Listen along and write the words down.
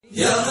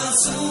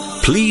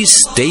Please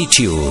stay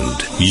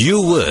tuned.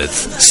 You with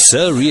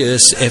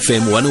Sirius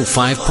FM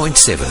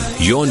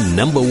 105.7, your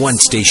number one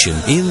station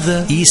in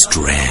the East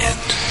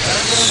Rand.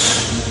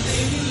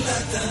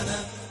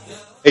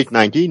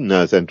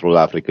 8:19 Central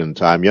African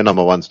Time, your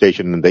number one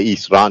station in the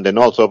East Rand, and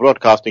also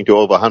broadcasting to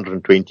over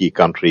 120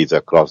 countries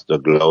across the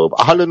globe.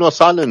 Ahlan wa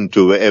sahlan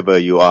to wherever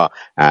you are,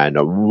 and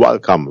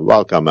welcome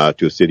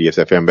to Sirius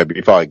FM. But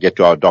before I get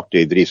to our Dr.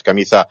 Idries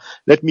Khamissa,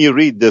 let me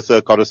read this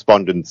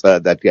correspondence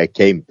that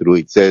came through.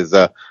 It says,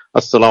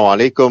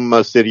 Assalamu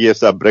alaikum,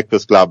 Sirius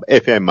Breakfast Club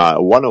FM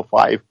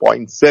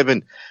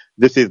 105.7.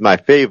 This is my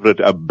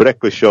favorite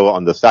breakfast show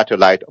on the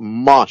satellite.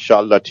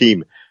 MashaAllah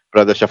team.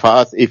 Brother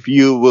Shafa'at, if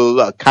you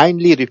will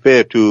kindly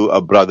refer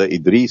to Brother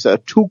Idries,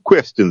 two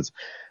questions.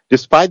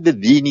 Despite the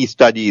dini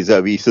studies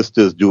we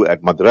sisters do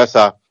at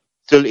madrasa,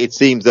 still it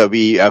seems that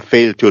we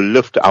fail to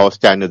lift our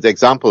standards.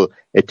 Example,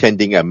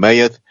 attending a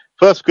mayat.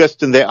 First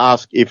question they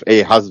ask, if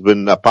a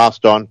husband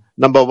passed on.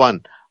 Number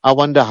one, I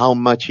wonder how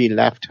much he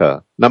left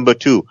her. Number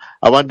two,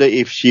 I wonder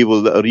if she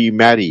will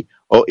remarry.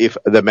 Or if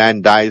the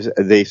man dies,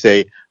 they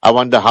say, I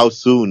wonder how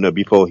soon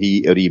before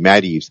he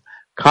remarries.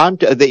 Can't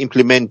they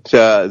implement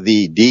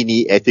the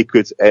dini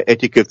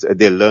etiquettes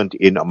they learned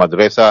in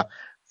madrasa?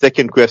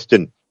 Second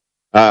question,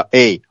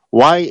 A,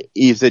 why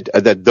is it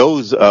that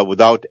those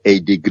without a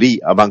degree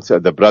amongst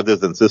the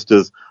brothers and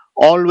sisters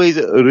always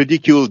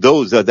ridicule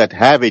those that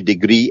have a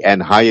degree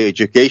and higher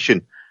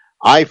education?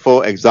 I,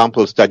 for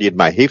example, studied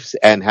my hifz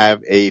and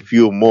have a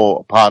few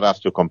more paras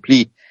to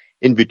complete.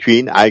 In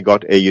between, I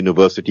got a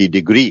university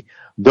degree.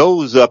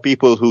 Those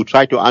people who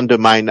try to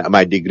undermine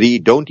my degree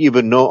don't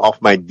even know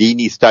of my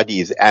dini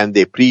studies, and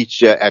they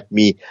preach at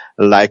me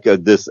like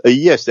this.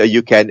 Yes,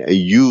 you can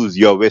use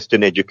your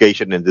Western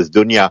education in this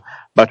dunya,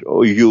 but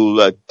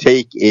you'll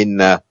take in,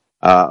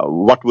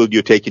 what will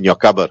you take in your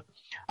qabr?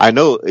 I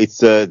know it's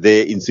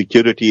their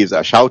insecurities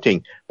are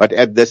shouting, but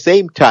at the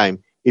same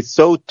time, it's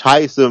so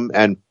tiresome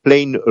and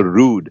plain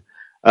rude.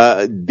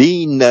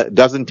 Deen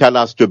doesn't tell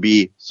us to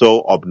be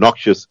so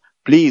obnoxious.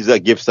 Please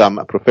give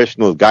some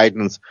professional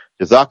guidance.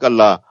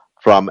 Jazakallah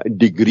from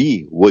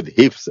Degree with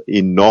Hifz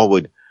in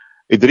Norwood.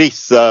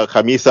 Idries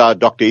Khamissa,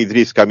 Dr.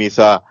 Idries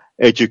Khamissa,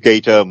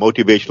 educator,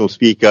 motivational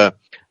speaker,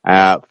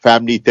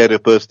 family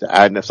therapist,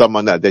 and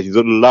someone that is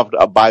loved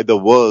by the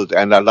world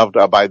and loved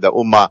by the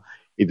Ummah.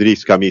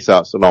 Idries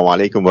Khamissa, Assalamu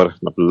alaikum wa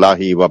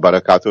rahmatullahi wa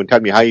barakatuh. And tell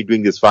me, how are you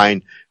doing this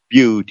fine,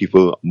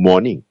 beautiful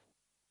morning?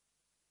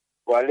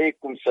 Wa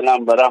alaikum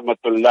salam wa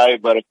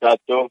rahmatullahi wa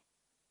barakatuh.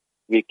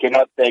 We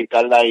cannot thank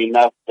Allah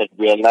enough that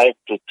we are alive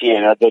to see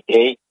another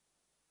day,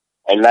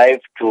 alive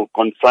to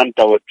confront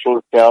our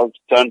true selves,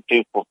 turn to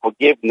Him for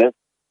forgiveness,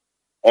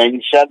 and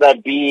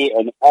inshallah be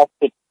an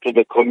asset to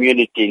the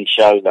community,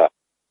 inshallah.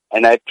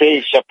 And I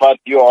pray, Shafat,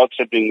 you're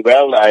also doing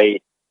well. I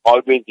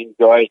always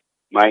enjoy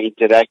my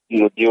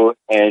interaction with you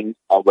and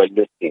our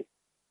listening.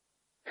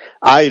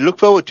 I look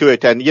forward to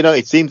it, and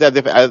it seems as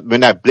if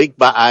when I blink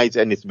my eyes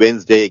and it's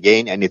Wednesday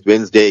again,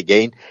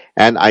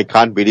 and I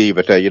can't believe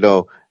it.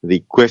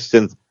 The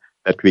questions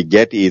that we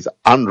get is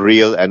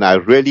unreal, and I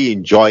really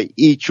enjoy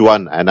each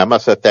one, and I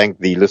must thank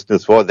the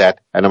listeners for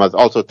that, and I must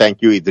also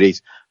thank you,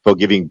 Idries, for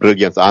giving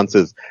brilliant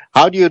answers.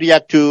 How do you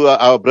react to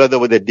our brother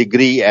with a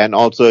degree and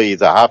also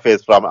is a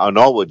hafiz from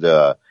Norwood,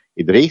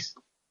 Idries?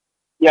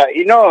 Yeah,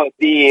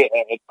 the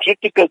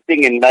critical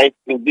thing in life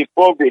is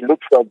before we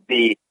look at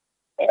the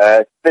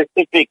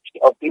specifics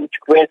of each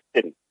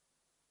question,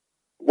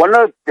 one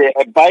of the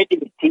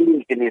abiding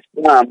themes in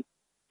Islam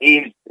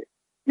is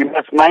you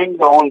must mind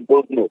your own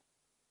business,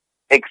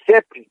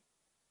 except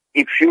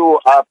if you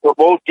are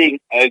promoting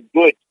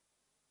good.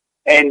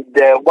 And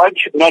one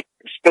should not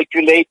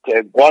speculate,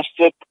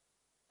 gossip,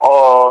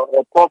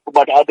 or talk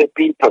about other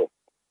people.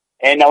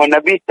 And our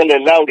Nabi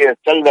sallallahu alayhi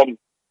wa sallam,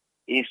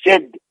 he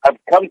said, I've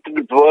come to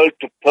this world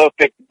to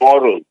perfect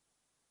morals.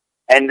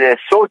 And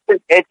social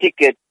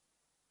etiquette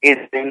is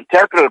an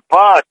integral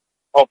part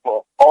of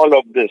all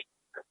of this.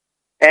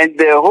 And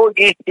the whole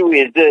issue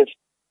is this,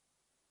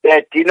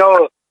 that,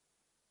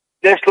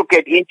 just look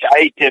at each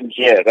item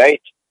here,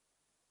 right?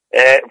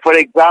 For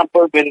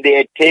example, when they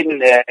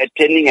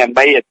attending a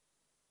mayat,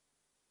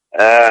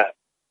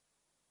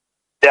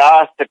 they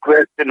ask the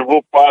question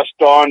who passed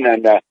on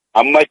and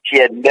how much he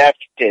had left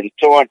and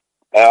so on.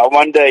 I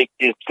wonder if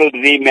he still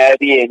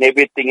remarry and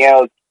everything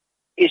else.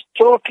 It's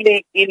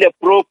totally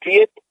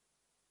inappropriate.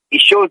 It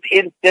shows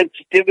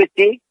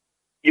insensitivity.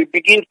 You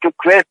begin to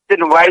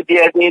question why they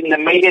are in the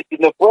mayat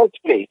in the first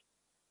place.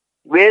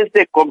 Where's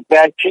the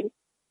compassion?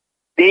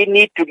 They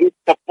need to give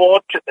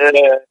support to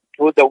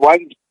the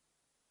ones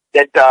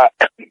that are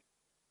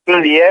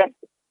still here,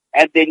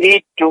 and they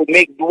need to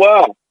make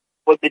dua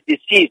for the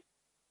deceased.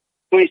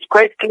 So it's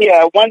quite clear.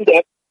 I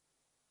wonder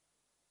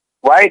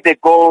why they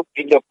go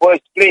in the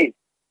first place.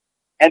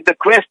 And the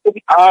question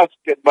asked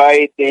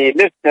by the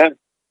listener,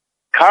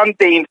 can't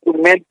they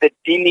implement the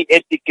dini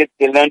etiquette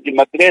they learned in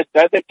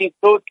madrasa? That is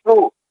so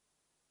true.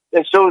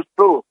 That's so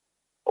true.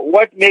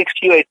 What makes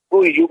you a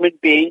true human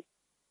being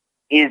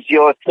is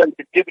your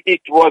sensitivity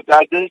towards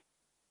others,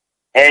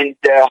 and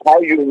how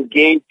you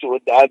engage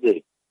with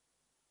others.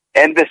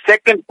 And the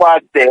second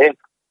part there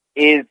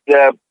is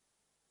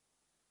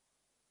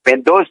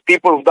when those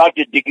people who got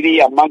a degree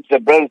amongst the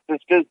brothers and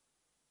sisters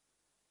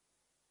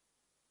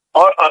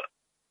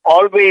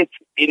always,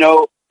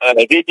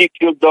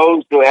 ridicule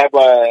those who have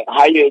a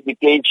higher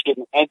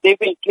education. And they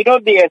will,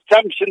 the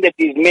assumption that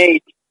is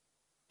made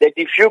that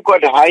if you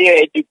got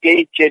higher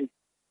education,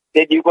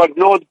 then you got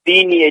no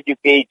dini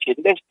education.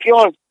 That's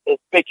pure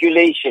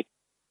speculation.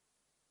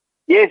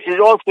 Yes, it's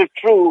also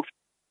true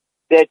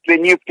that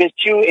when you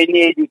pursue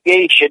any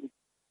education,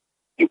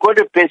 you got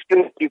to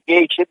pursue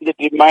education that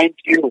reminds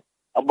you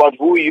about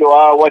who you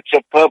are, what's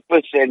your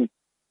purpose, and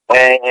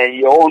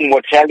your own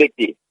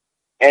mortality.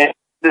 And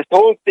this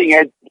whole thing,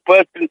 as the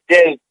person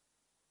says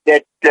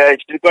that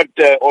she's got,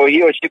 or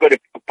he or she got a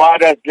few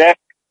paras left,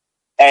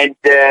 and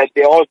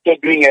they're also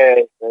doing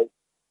a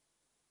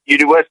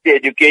university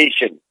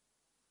education.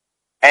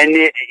 And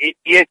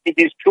yes, it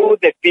is true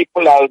that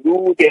people are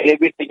rude and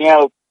everything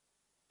else,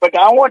 but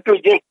I want to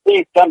just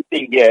say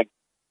something here,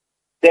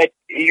 that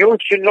you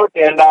should not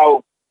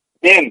allow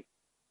them,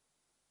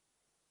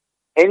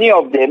 any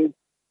of them,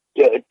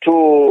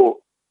 to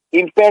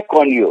impact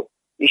on you.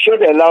 You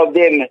should allow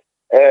them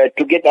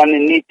to get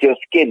underneath your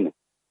skin.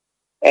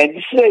 And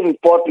this is an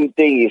important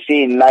thing, you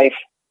see, in life.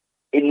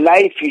 In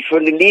life, if you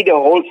want to lead a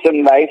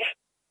wholesome life,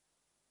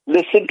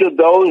 listen to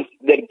those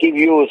that give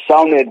you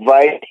sound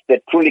advice,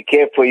 that truly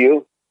care for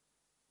you.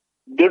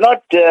 Do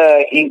not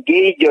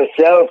engage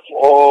yourself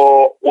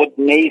or with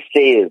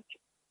naysayers.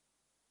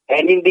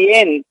 And in the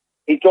end,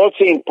 it's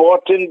also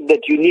important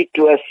that you need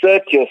to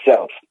assert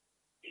yourself.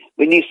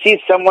 When you see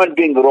someone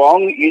doing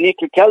wrong, you need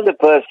to tell the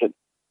person.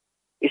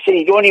 You say,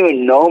 you don't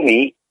even know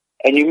me,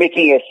 and you're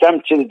making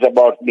assumptions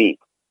about me.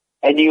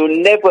 And you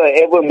never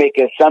ever make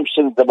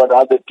assumptions about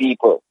other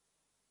people.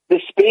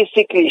 This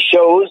basically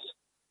shows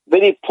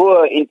very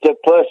poor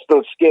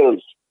interpersonal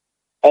skills.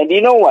 And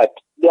you know what?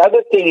 The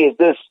other thing is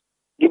this: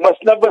 you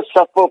must never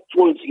suffer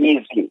fools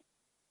easily.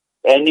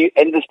 And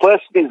this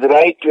person is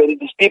right. When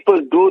these people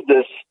do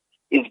this,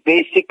 is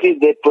basically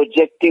they're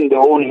projecting their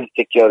own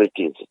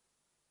insecurities.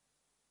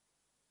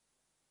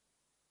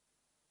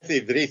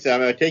 Idries,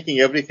 I'm taking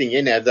everything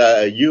in as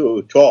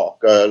you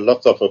talk.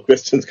 Lots of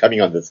questions coming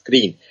on the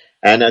screen.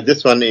 And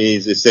this one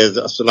it says,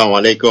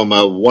 Assalamu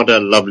alaikum, what a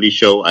lovely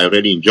show. I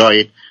really enjoy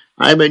it.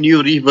 I'm a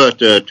new revert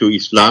to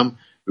Islam.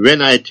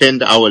 When I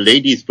attend our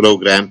ladies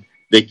program,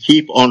 they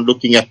keep on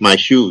looking at my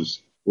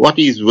shoes. What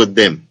is with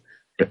them?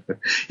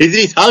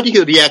 Idries, how do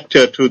you react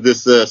to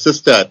this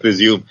sister, I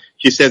presume?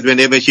 She says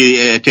whenever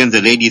she attends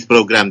a ladies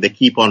program, they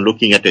keep on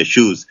looking at her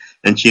shoes,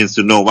 and she wants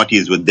to know what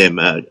is with them.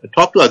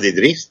 Talk to us,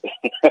 Idries.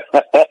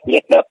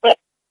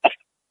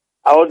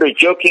 I want to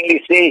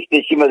jokingly say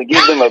that she must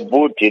give them a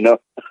boot,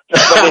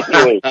 But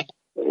anyway,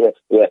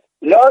 yeah.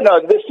 No,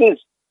 this is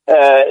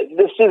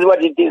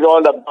what it is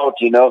all about,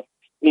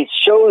 It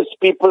shows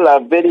people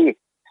are very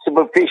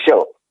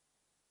superficial.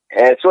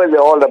 That's what they're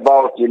all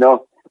about,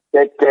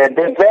 that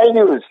their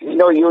values,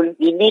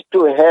 you need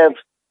to have,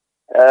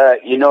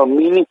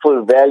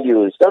 meaningful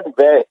values, not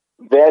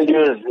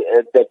values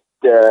that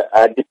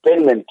are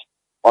dependent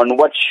on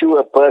what shoe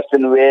a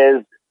person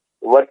wears,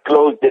 what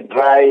clothes they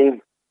drive,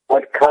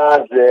 what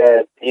cars,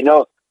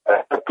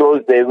 what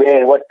clothes they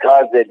wear, what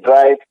cars they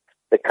drive,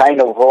 the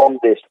kind of home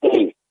they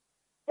stay.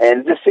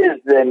 And this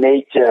is the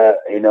nature,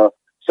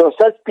 So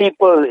such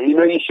people,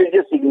 you should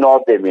just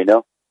ignore them,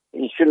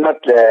 You should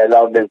not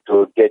allow them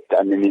to get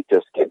underneath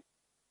your skin.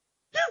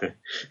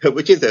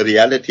 Which is a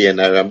reality,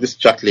 and I'm just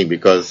chuckling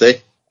because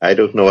I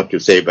don't know what to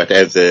say, but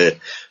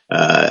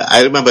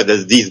I remember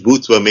these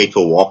boots were made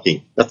for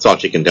walking. That's all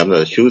she can tell me.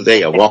 The shoes,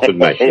 I walk with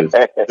my shoes.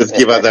 Just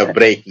give us a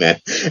break, man.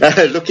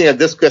 Looking at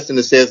this question,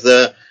 it says,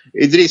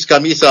 Idries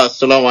Khamissa,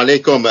 assalamu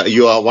alaikum.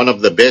 You are one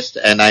of the best,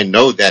 and I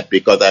know that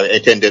because I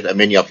attended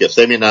many of your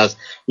seminars.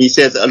 He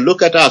says,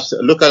 look at us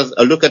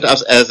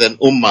as an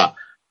ummah.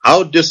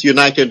 How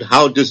disunited,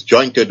 how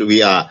disjointed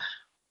we are.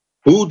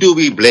 Who do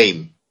we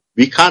blame?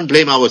 We can't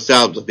blame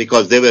ourselves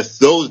because there were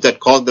those that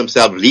called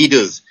themselves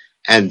leaders,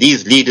 and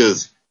these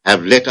leaders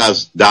have let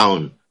us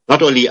down.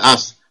 Not only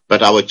us,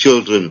 but our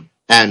children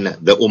and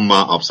the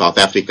Ummah of South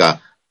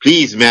Africa.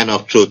 Please, man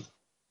of truth,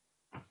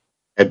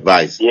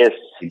 advise. Yes.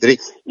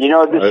 Idries.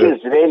 This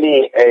is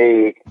really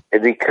a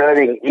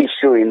recurring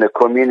issue in the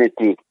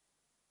community.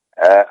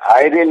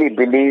 I really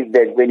believe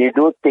that when you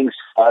do things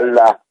for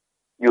Allah,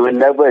 you are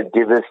never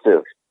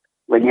divisive.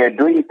 When you're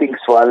doing things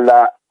for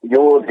Allah,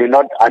 you do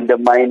not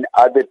undermine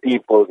other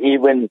people,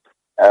 even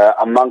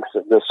amongst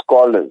the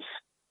scholars.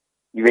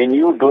 When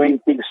you're doing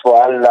things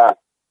for Allah,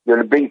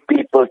 you'll bring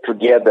people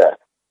together.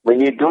 When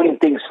you're doing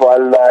things for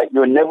Allah,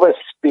 you never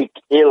speak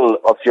ill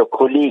of your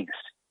colleagues.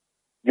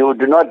 You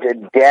do not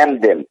damn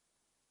them.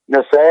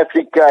 South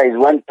Africa is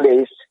one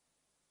place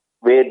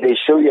where they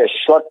show you a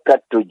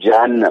shortcut to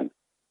Jahannam.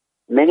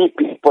 Many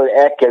people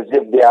act as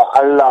if they are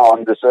Allah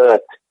on this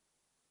earth.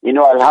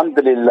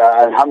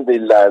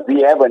 Alhamdulillah,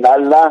 we have an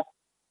Allah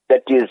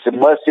that is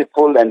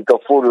merciful and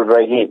Ghafurur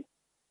Rahim.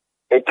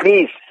 At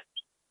least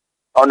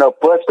on a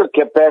personal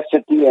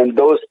capacity and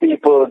those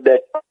people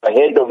that are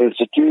head of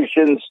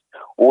institutions,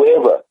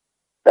 whoever,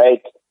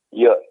 right?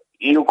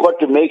 You got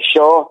to make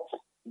sure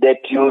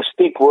that you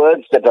speak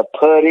words that are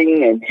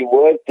purring and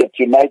words that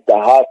unite the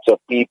hearts of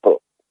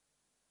people.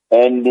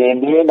 And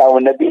in the end, our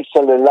Nabi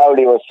Sallallahu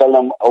Alaihi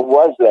Wasallam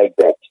was like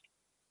that.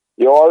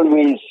 He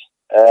always,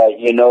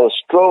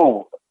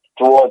 strove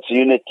towards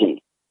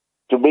unity,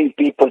 to bring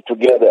people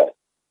together.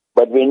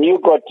 But when you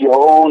got your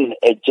own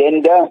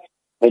agenda,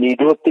 when you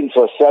do things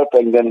for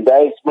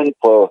self-aggrandizement,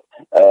 for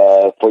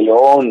your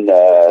own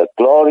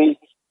glory,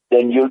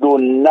 then you do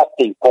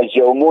nothing because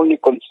you're only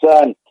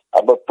concerned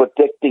about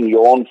protecting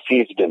your own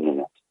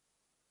fiefdom.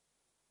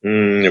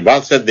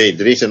 Well said there,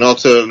 Idries. And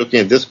also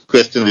looking at this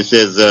question, it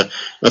says,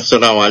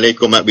 Assalamu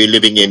alaikum, we're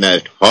living in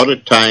a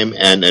horrid time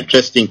and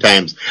interesting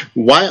times.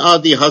 Why are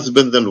the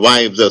husbands and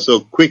wives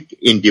so quick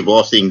in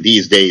divorcing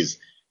these days?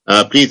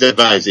 Please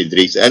advise,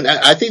 Idries. And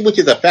I think which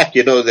is a fact,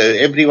 that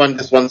everyone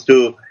just wants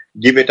to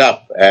give it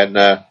up. And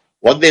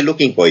what they're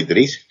looking for,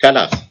 Idries, tell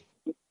us.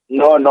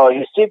 No.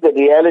 You see, the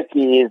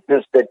reality is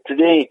this, that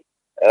today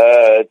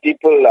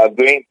people are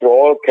going through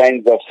all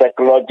kinds of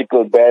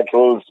psychological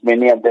battles.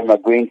 Many of them are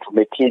going through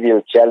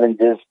material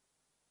challenges.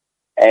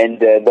 And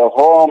the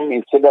home,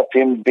 instead of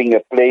him being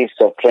a place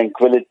of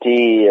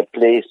tranquility, a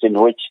place in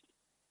which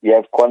you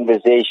have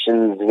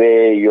conversations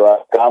where you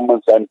are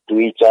garments unto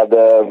each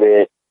other,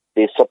 where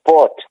they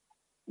support,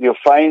 you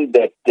find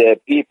that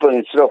people,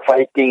 instead of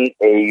fighting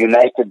a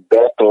united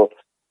battle,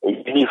 a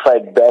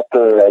unified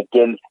battle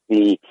against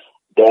the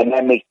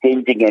dynamic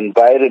changing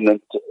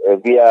environment,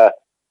 we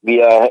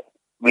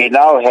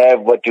now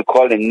have what you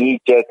call a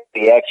knee-jerk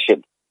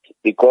reaction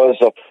because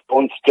of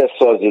own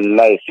stressors in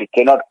life. We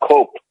cannot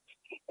cope.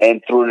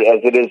 And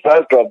as a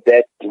result of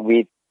that,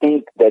 we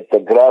think that the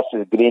grass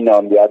is greener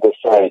on the other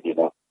side,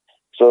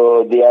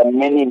 So there are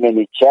many,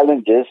 many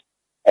challenges,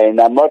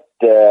 and I'm not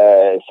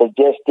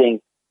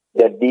suggesting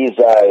that these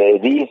are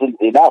reasons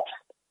enough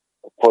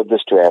for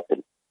this to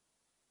happen.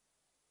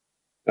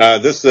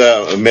 This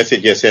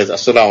message here says,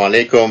 Assalamu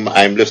alaikum.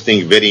 I'm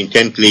listening very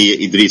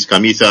intently, Idries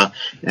Khamissa,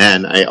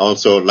 and I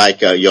also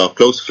like your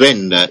close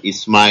friend,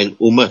 Ismail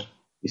Umar.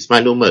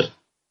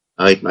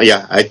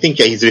 I think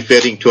he's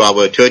referring to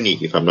our attorney,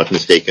 if I'm not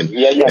mistaken.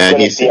 Yeah,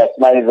 Ismail is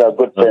a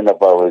good friend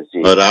of ours.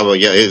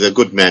 He's a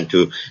good man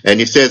too. And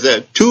he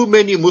says, too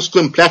many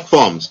Muslim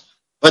platforms,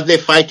 but they're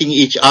fighting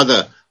each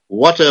other.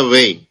 What a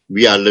way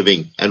we are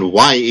living, and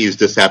why is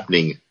this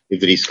happening,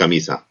 Idries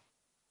Khamissa?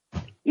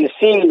 You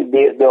see,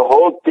 the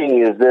whole thing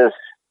is this,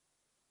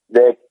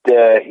 that,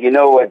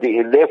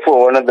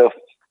 therefore one of the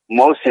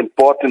most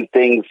important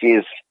things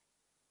is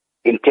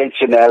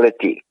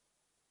intentionality.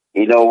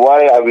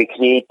 Why are we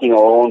creating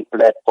our own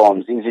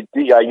platforms?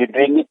 Are you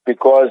doing it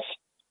because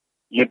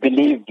you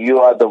believe you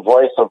are the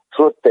voice of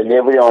truth and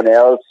everyone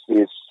else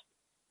is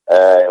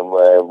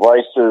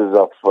voices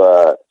of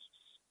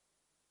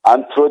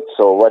untruths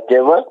or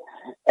whatever?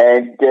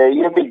 And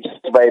you'll be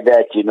judged by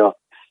that,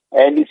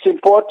 And it's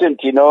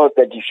important,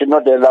 that you should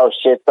not allow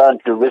shaitan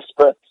to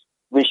whisper.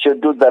 We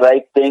should do the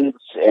right things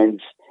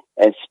and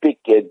speak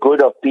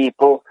good of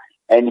people.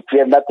 And if you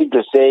have nothing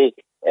to say,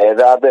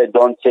 rather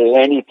don't say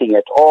anything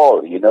at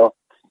all,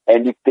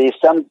 And if there's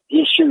some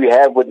issue you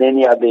have with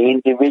any other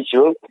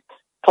individual,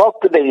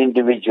 talk to that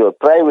individual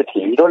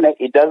privately.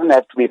 It doesn't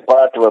have to be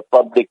part of a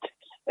public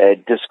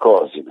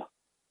discourse,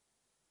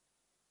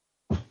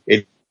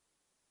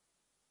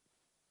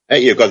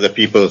 You got the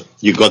people,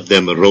 you got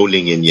them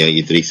rolling in here,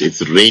 Idries.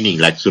 It's raining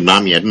like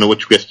tsunami. I don't know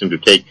which question to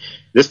take.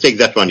 Let's take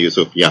that one,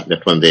 Yusuf. Yeah,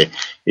 that one there.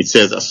 It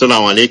says,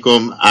 Assalamu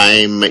alaikum.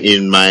 I'm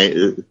in my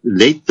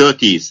late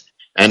 30s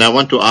and I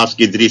want to ask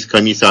Idries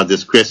Khamissa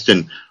this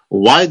question.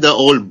 Why the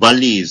old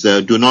bullies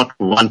do not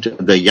want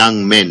the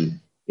young men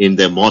in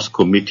their mosque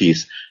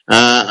committees?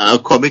 A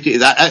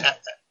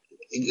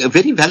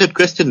very valid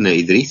question,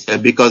 Idries,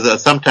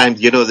 because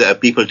sometimes, the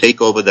people take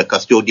over the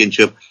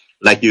custodianship.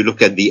 Like you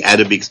look at the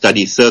Arabic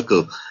Study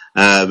Circle,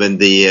 when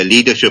the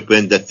leadership,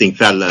 when that thing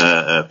fell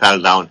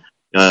down,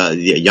 the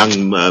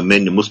Young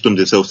Men Muslims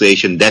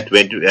Association, that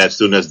went as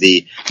soon as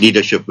the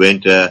leadership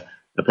went,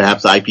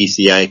 perhaps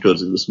IPCI to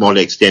a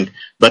smaller extent.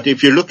 But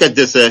if you look at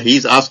this,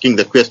 he's asking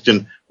the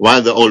question,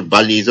 why the old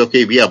bullies?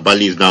 Okay, we are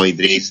bullies now,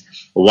 Idries.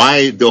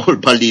 Why the old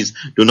bullies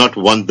do not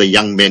want the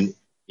young men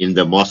in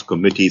the mosque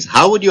committees?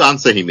 How would you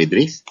answer him,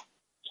 Idries?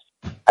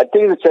 I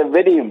think it's a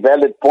very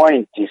valid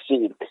point, you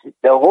see.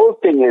 The whole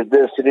thing is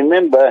this.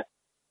 Remember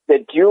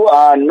that you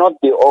are not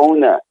the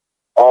owner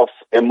of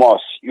a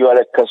mosque. You are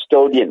a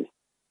custodian.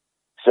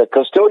 So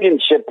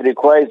custodianship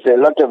requires a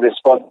lot of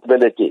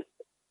responsibility.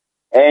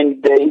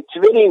 And it's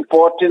very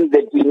important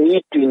that we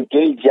need to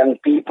engage young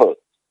people.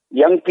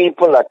 Young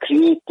people are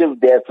creative.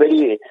 They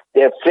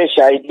have fresh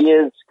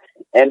ideas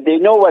and they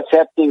know what's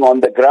happening on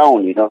the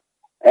ground,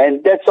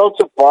 And that's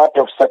also part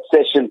of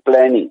succession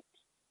planning.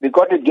 We've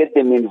got to get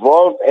them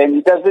involved, and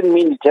it doesn't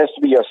mean it has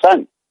to be your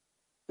son,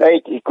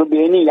 right? It could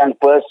be any young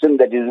person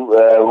that is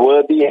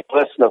worthy, a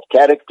person of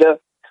character,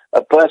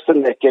 a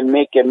person that can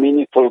make a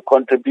meaningful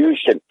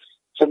contribution.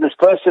 So this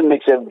person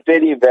makes a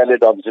very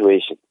valid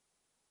observation.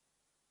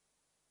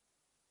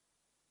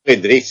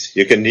 Idris,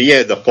 you can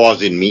hear the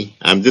pause in me.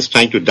 I'm just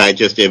trying to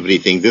digest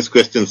everything. This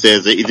question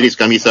says, Idris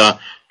Khamissa,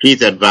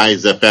 please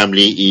advise the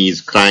family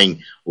is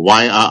crying.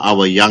 Why are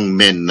our young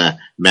men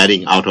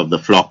marrying out of the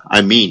flock?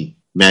 I mean,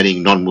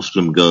 marrying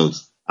non-Muslim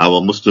girls. Our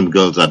Muslim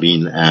girls are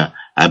being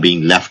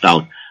left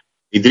out.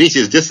 Idris,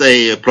 is this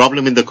a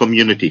problem in the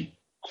community?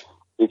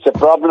 It's a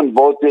problem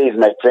both ways,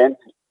 my friend.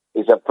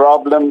 It's a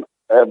problem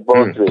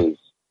both ways.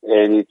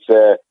 And it's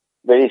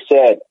very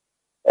sad.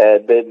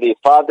 The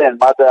father and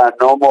mother are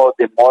no more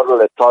the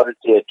moral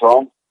authority at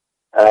home.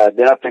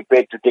 They're not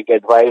prepared to take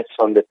advice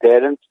from the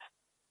parents.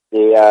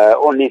 They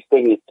only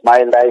think it's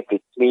my life,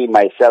 it's me,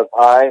 myself,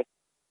 I.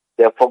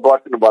 They've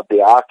forgotten about the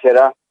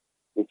akhirah.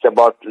 It's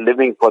about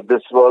living for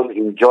this world,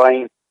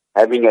 enjoying,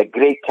 having a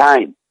great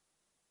time.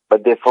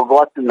 But they've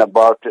forgotten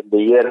about the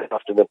year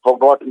after. They've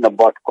forgotten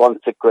about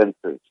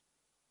consequences.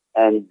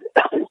 And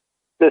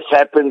this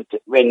happens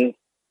when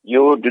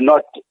you do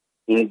not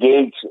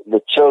engage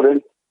the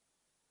children,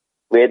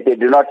 where they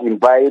do not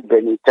imbibe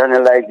and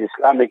internalize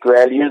Islamic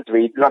values,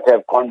 where you do not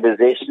have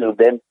conversation with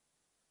them.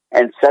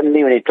 And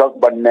suddenly when you talk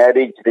about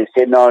marriage, they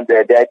say, no,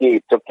 daddy,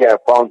 it's okay, I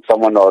found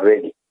someone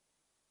already.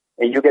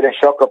 And you get a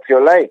shock of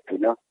your life,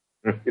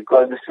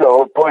 because this is the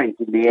whole point.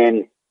 In the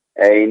end,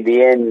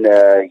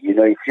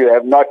 if you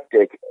have not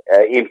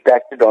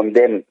impacted on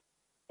them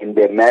in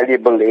their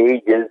malleable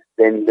ages,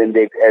 then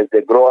as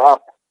they grow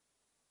up,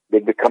 they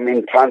become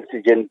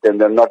intransigent and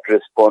they'll not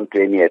respond to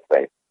any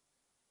advice.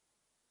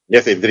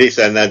 Yes, Idris,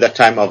 and at that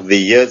time of the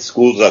year,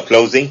 schools are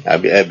closing, I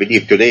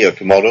believe today or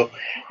tomorrow.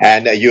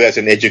 And you as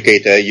an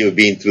educator, you've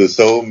been through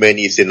so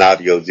many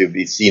scenarios.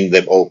 You've seen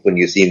them open,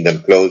 you've seen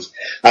them close.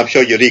 I'm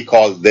sure you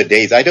recall the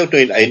days. I don't know,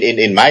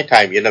 in my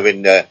time,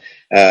 when the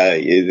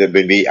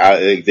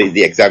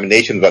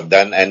examinations were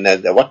done, and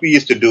what we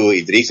used to do,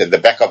 Idris, at the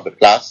back of the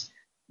class,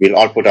 we'll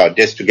all put our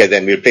desks together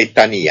and we'll play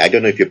Tani. I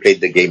don't know if you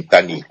played the game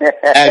Tani.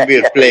 And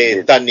we'll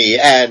play Tani,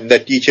 and the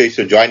teacher used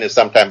to join us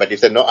sometime, but he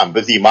said, no, I'm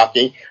busy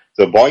marking.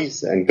 So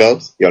boys and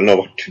girls, you'll know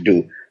what to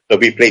do. So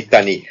we play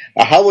Tani.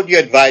 How would you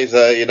advise,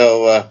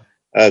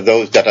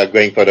 those that are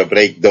going for a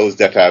break, those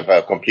that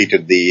have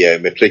completed the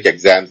matric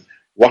exams?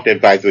 What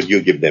advice would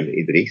you give them,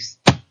 Idris?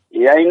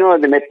 Yeah,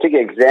 the matric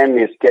exam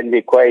can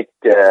be quite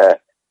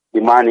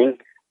demanding.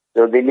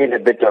 So they need a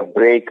bit of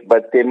break,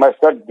 but they must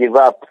not give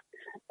up,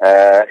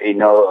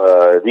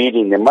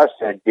 reading. They must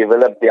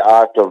develop the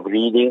art of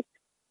reading.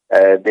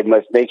 They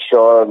must make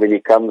sure when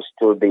it comes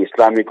to the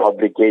Islamic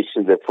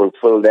obligations, they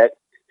fulfill that.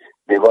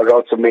 They will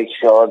also make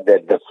sure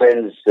that the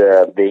friends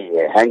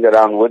they hang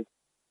around with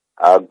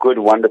are good,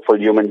 wonderful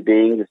human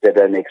beings that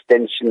are an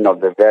extension of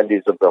the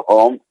values of the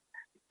home.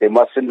 They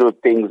mustn't do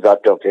things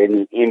out of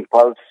any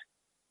impulse,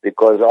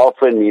 because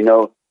often,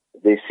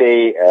 they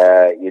say,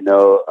 I'm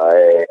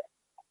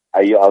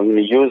going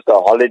to use the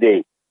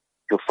holiday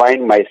to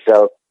find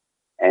myself,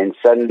 and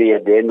suddenly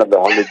at the end of the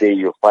holiday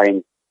you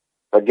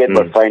forget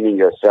about finding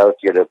yourself.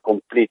 You're a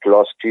complete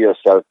loss to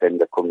yourself and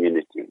the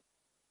community.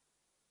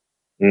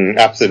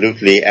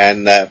 Absolutely.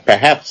 And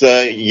perhaps,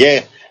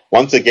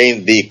 once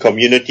again, the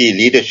community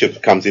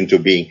leadership comes into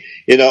being.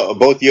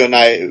 Both you and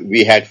I,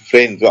 we had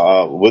friends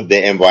with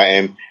the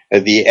MYM.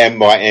 The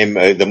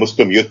MYM, the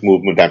Muslim Youth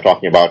Movement I'm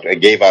talking about,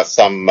 gave us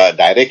some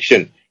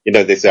direction.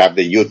 They used to have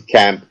the youth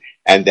camp,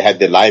 and they had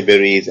the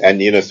libraries,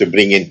 and, to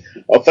bring in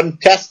a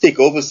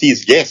fantastic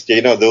overseas guest.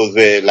 Those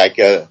were like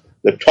the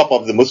top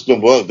of the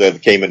Muslim world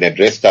that came and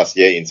addressed us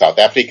here in South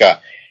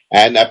Africa.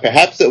 And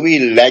perhaps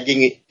we're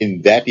lagging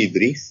in that,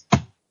 Idris.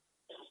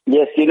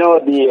 Yes,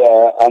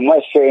 I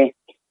must say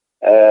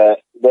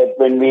that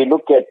when we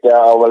look at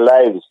our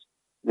lives,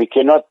 we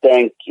cannot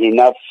thank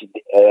enough,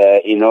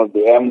 the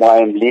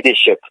MYM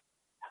leadership,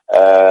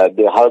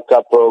 the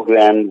Halqa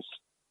programs,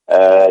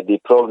 the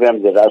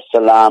programs at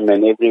As-Salam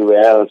and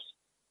everywhere else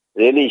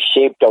really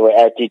shaped our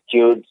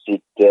attitudes.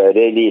 It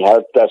really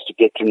helped us to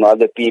get to know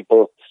other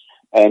people.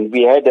 And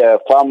we had a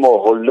far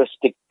more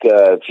holistic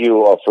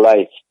view of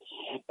life.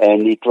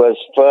 And it was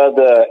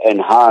further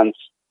enhanced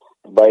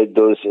by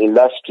those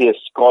illustrious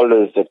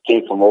scholars that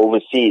came from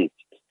overseas.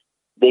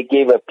 They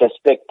gave a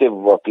perspective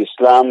of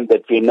Islam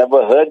that we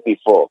never heard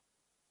before.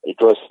 It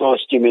was so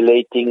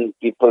stimulating.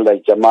 People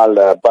like Jamal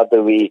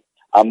Badawi,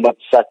 Ahmad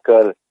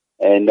Sakar,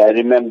 and I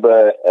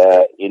remember,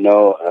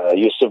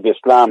 Yusuf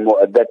Islam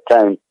at that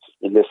time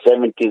in the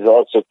 70s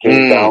also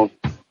came down,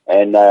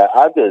 and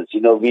others.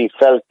 We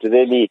felt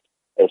really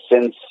a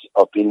sense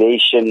of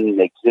elation,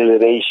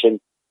 exhilaration,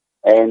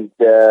 and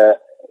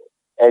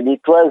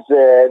it was,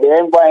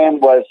 the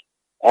MYM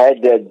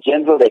had a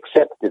general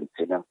acceptance,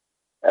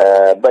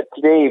 but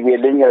today we are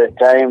living at a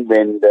time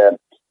when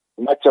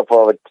much of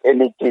our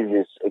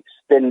energies is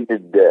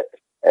extended,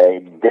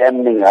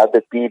 damning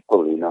other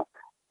people,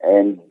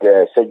 and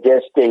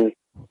suggesting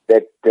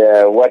that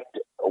what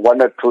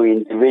one or two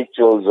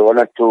individuals, one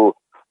or two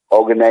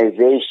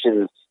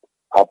organizations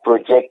are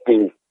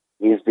projecting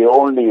is the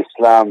only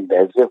Islam,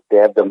 as if they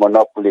have the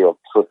monopoly of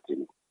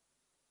truth.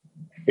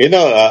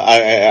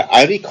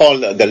 I recall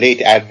the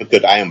late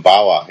advocate Ian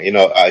Bawa.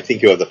 I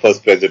think he was the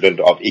first president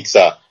of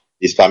ICSA,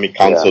 Islamic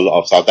Council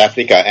of South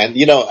Africa. And,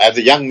 as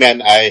a young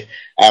man, I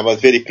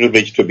was very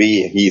privileged to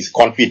be his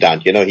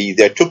confidant. He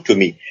took to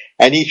me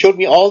and he showed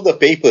me all the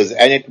papers.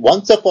 And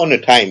once upon a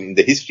time in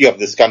the history of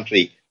this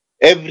country,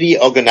 every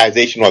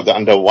organization was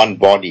under one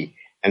body.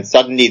 And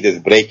suddenly this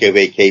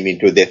breakaway came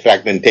they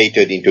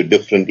fragmented into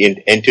different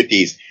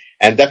entities.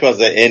 And that was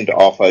the end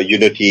of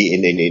unity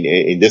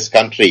in this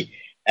country.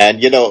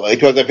 And,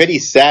 it was a very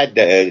sad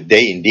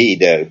day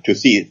indeed to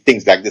see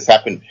things like this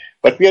happen.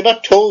 But we are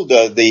not told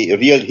the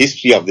real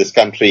history of this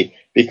country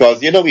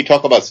because, we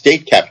talk about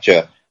state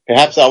capture.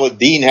 Perhaps our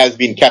deen has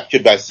been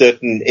captured by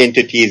certain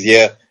entities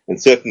here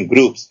and certain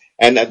groups.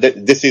 And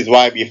this is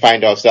why we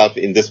find ourselves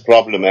in this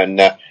problem. And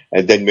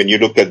then when you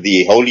look at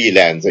the Holy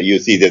Lands, you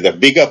see there's a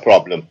bigger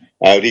problem.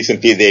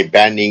 Recently, they're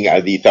banning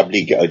the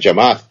Tabligh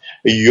Jamaat.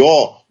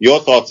 Your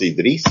thoughts,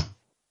 Idries?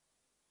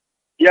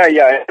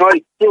 Yeah, no,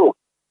 it's true.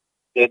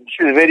 This is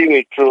very,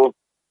 very true.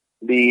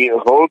 The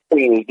whole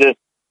thing is just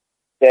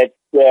that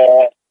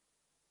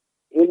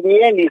in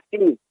the end, you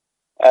see,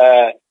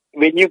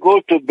 when you go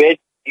to bed,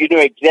 you know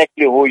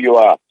exactly who you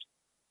are.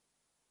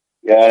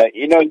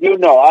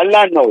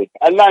 Allah knows.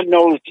 Allah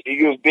knows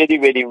you very,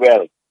 very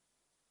well.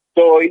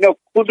 So,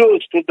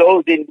 kudos to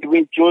those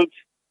individuals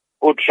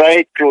who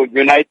try to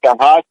unite the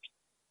heart.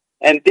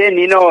 And then,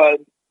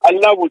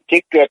 Allah will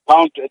take to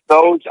account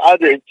those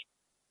others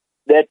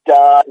that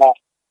are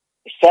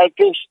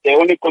selfish, they're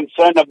only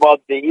concerned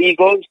about the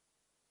egos,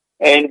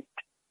 and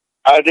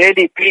are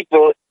really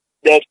people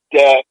that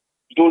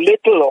do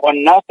little or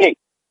nothing.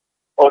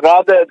 Or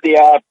rather, they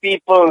are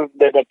people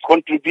that are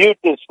contributors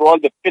to all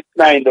the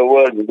fitna in the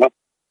world,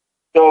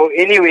 So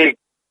anyway,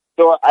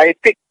 I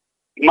think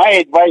my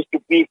advice to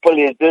people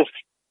is this,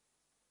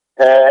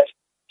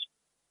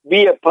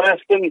 be a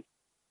person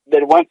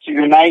that wants to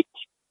unite.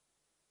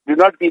 Do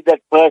not be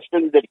that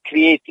person that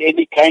creates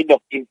any kind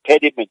of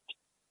impediment.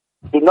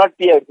 Do not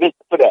be a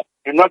whisperer.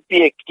 Do not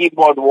be a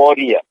keyboard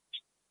warrior.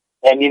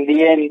 And in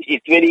the end,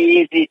 it's very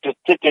easy to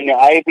sit in an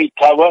ivory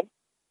tower,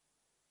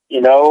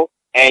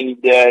 and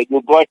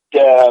you got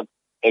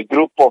a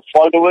group of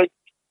followers,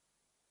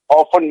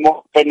 often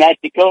more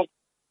fanatical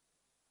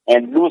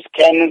and loose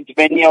cannons,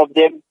 many of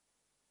them,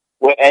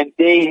 and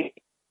they,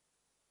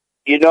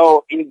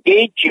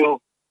 engage you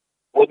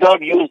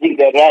without using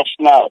the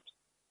rationale,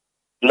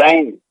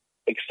 blind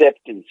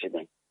acceptance,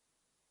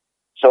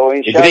 So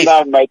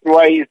inshallah, my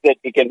dua is that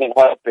we can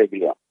help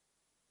everyone.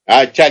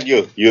 I tell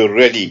you, you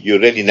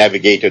really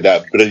navigated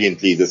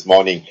brilliantly this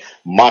morning.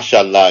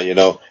 Mashallah,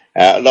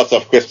 lots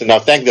of questions. Now,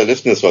 thank the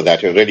listeners for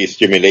that. You're really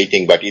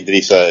stimulating. But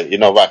Idris, you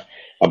know what?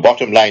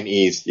 Bottom line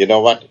is,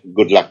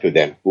 good luck to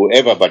them.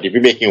 Whoever, but if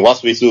you're making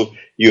waswisu,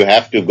 you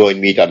have to go and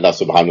meet Allah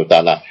subhanahu wa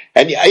ta'ala.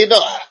 And,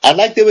 I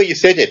like the way you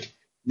said it.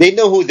 They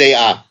know who they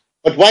are.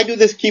 But why do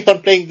they keep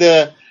on playing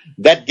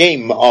that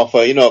game of,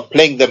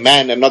 playing the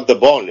man and not the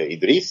ball,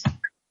 Idris?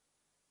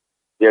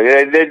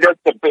 Yeah, that's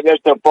the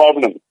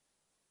problem.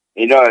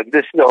 This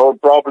is the whole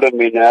problem.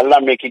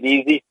 Allah make it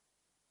easy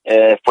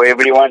for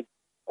everyone.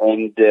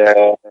 And,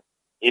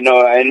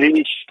 and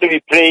we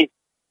pray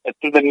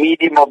through the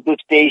medium of this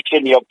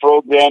station, your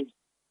program,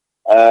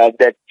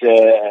 that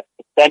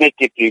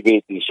sanity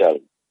prevails, inshallah.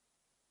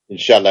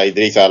 Inshallah,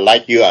 Idris, I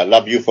like you. I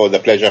love you for the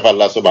pleasure of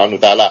Allah subhanahu wa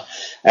ta'ala.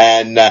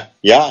 And,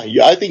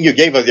 I think you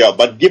gave us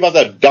but give us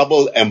a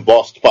double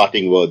embossed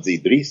parting words,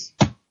 Idris.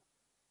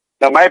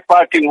 Now, my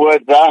parting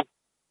words are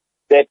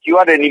that you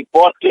are an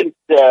important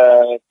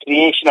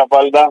creation of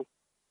Allah.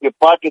 You're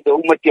part of the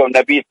ummati of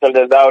Nabi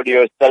sallallahu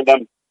alayhi wa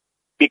sallam.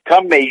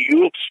 Become a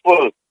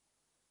useful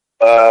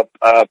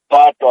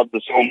part of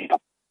the ummah.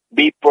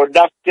 Be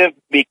productive,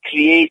 be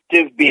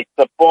creative, be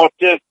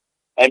supportive,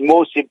 and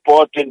most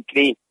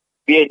importantly,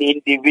 be an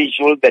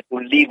individual that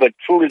will leave a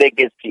true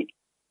legacy.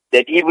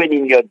 That even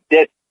in your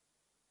death,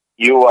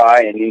 you are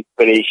an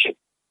inspiration.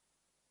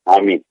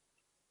 Ameen.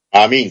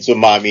 Ameen,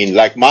 summa ameen.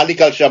 Like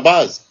Malik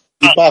al-Shabazz,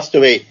 he passed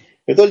away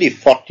with only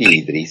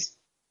 40, Idris.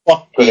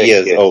 40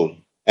 years old.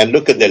 And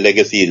look at the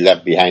legacy he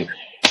left behind.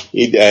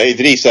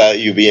 Idris,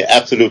 you've been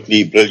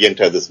absolutely brilliant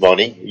this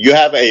morning. You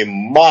have a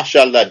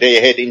mashallah day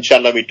ahead.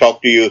 Inshallah, we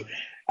talk to you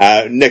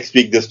next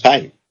week this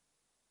time.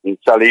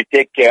 Inshallah, you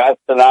take care.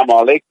 Assalamu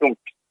alaikum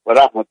wa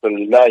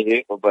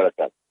rahmatullahi wa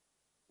barakatuh.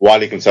 Wa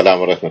alaikum salam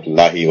wa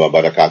rahmatullahi wa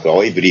barakatuh.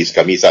 Oh, Idries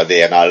Khamissa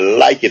there, and I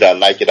like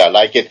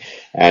it.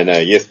 And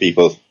yes,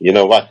 people, you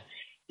know what?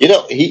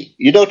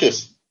 You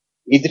notice,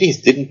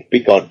 Idris didn't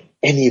pick on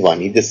anyone.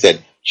 He just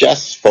said,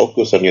 just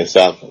focus on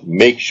yourself.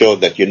 Make sure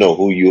that you know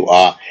who you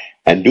are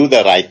and do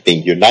the right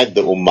thing. Unite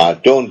the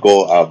ummah. Don't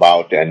go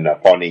about and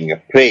falling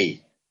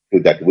prey to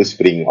that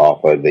whispering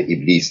of the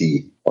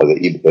Iblisi or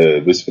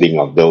the whispering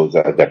of those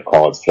that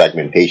cause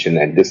fragmentation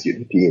and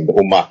disunity in the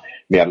ummah.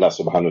 May Allah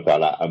subhanahu wa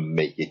ta'ala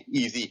make it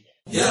easy.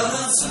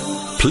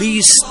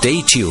 Please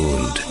stay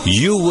tuned.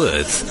 You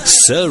with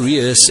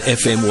Sirius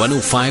FM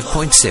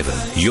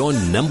 105.7, your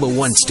number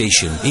one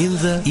station in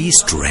the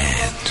East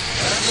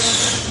Rand.